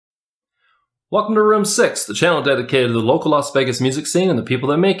Welcome to Room 6, the channel dedicated to the local Las Vegas music scene and the people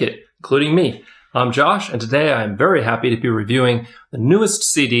that make it, including me. I'm Josh, and today I am very happy to be reviewing the newest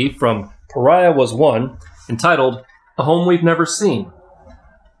CD from PARIAH Was One, entitled A Home We've Never Seen.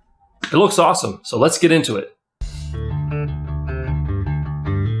 It looks awesome, so let's get into it.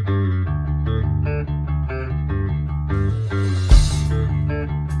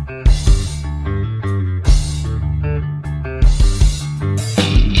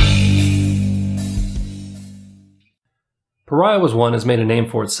 PARIAH Was One has made a name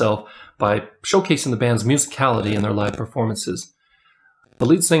for itself by showcasing the band's musicality in their live performances. The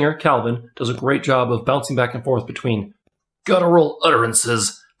lead singer, Calvin, does a great job of bouncing back and forth between guttural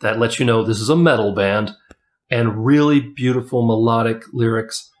utterances that let you know this is a metal band and really beautiful melodic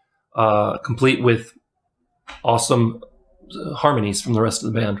lyrics, complete with awesome harmonies from the rest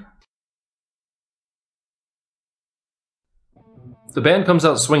of the band. The band comes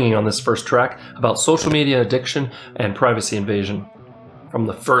out swinging on this first track about social media addiction and privacy invasion. From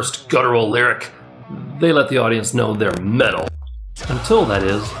the first guttural lyric, they let the audience know they're metal. Until, that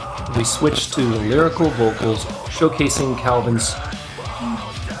is, we switch to lyrical vocals showcasing Calvin's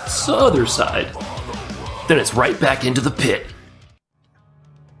other side. Then it's right back into the pit.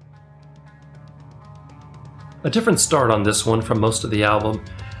 A different start on this one from most of the album.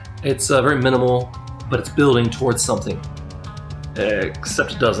 It's very minimal, but it's building towards something.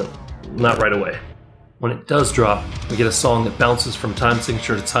 Except it doesn't. Not right away. When it does drop, we get a song that bounces from time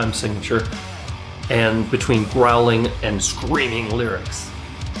signature to time signature, and between growling and screaming lyrics.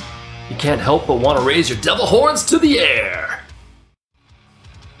 You can't help but want to raise your devil horns to the air!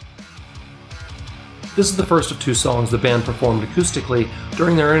 This is the first of two songs the band performed acoustically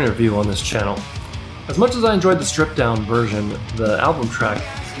during their interview on this channel. As much as I enjoyed the stripped-down version, the album track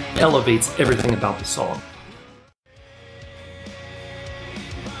elevates everything about the song.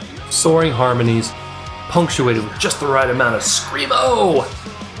 Soaring harmonies, punctuated with just the right amount of screamo,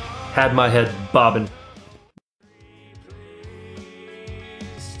 had my head bobbing.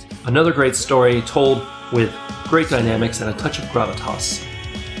 Another great story told with great dynamics and a touch of gravitas.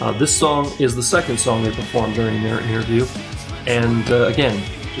 This song is the second song they performed during their interview, and again,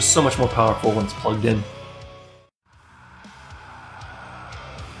 just so much more powerful when it's plugged in.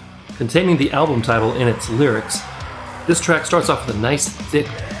 Containing the album title in its lyrics, this track starts off with a nice, thick,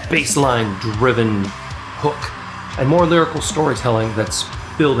 baseline-driven hook, and more lyrical storytelling that's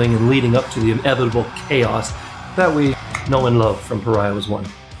building and leading up to the inevitable chaos that we know and love from PARIAH Was One.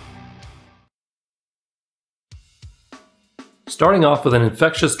 Starting off with an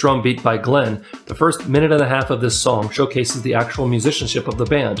infectious drum beat by Glenn, the first minute and a half of this song showcases the actual musicianship of the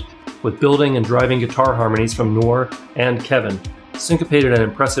band, with building and driving guitar harmonies from Noor and Kevin, syncopated and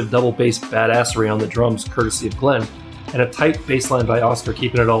impressive double bass badassery on the drums courtesy of Glenn, and a tight bass line by Oscar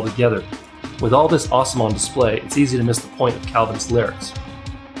keeping it all together. With all this awesome on display, it's easy to miss the point of Calvin's lyrics.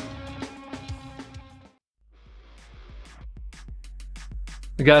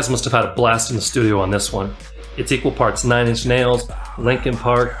 The guys must have had a blast in the studio on this one. It's equal parts Nine Inch Nails, Linkin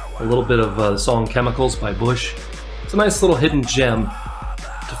Park, a little bit of the song Chemicals by Bush. It's a nice little hidden gem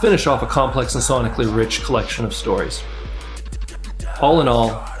to finish off a complex and sonically rich collection of stories. All in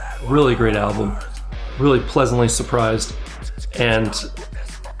all, really great album. Really pleasantly surprised, and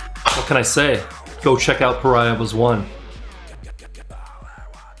what can I say? Go check out PARIAH Was One.